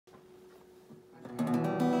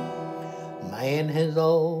Man has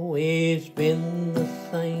always been the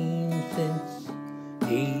same since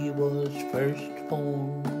he was first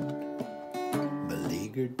formed.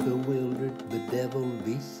 Beleaguered, bewildered, bedeviled,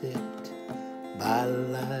 beset by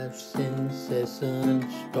life's incessant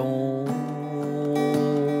storm.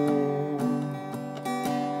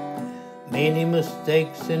 Many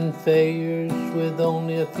mistakes and failures with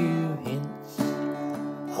only a few hints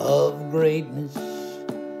of greatness,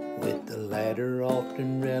 with the latter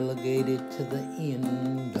often relegated to the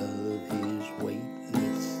end of his wait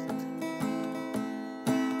list.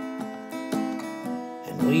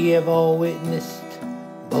 And we have all witnessed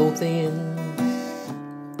both ends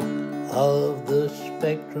of the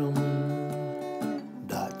spectrum,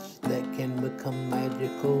 dots that can become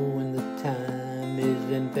magical when the time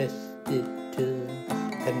is invested to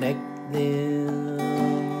connect them,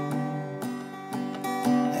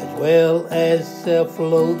 as well as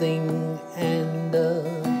self-loathing and a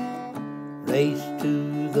race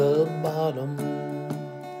to the bottom,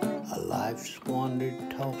 a life squandered,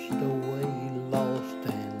 tossed away, lost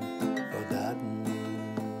and forgotten.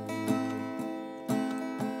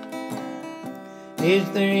 Is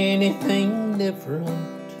there anything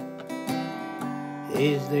different?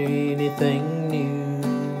 Is there anything new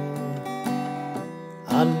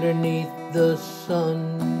underneath the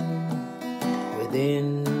sun,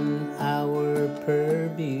 within our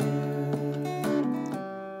purview?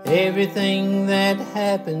 Everything that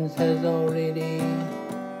happens has already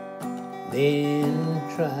been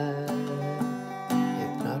tried,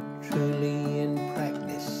 if not truly in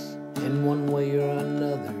practice, in one way or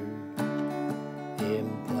another,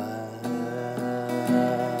 implied.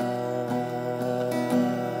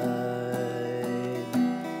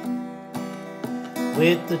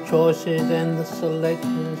 With the choices and the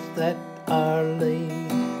selections that are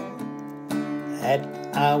laid at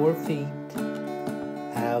our feet,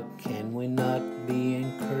 how can we not be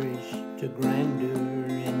encouraged to grandeur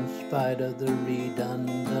in spite of the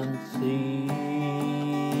redundancy?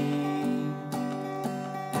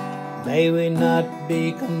 May we not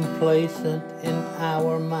be complacent in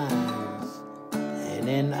our minds and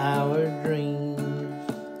in our dreams,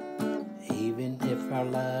 even if our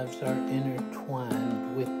lives are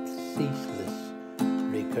intertwined with ceaseless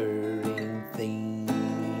recurring themes,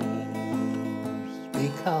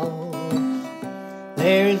 because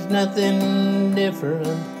there is nothing different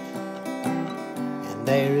and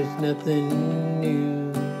there is nothing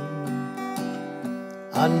new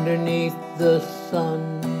underneath the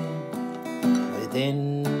sun,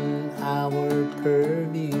 within our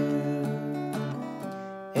purview.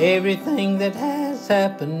 Everything that has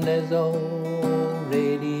happened has already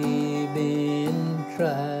been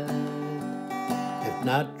tried, if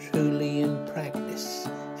not truly in practice,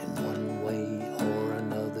 in one way or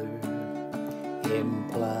another,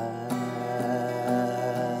 implied.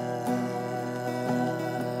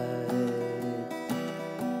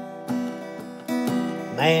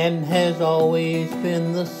 Man has always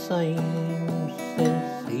been the same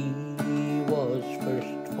since he was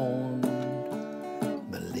first formed.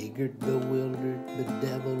 Beleaguered, bewildered,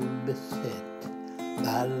 bedeviled, beset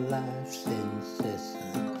by life's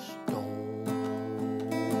incessant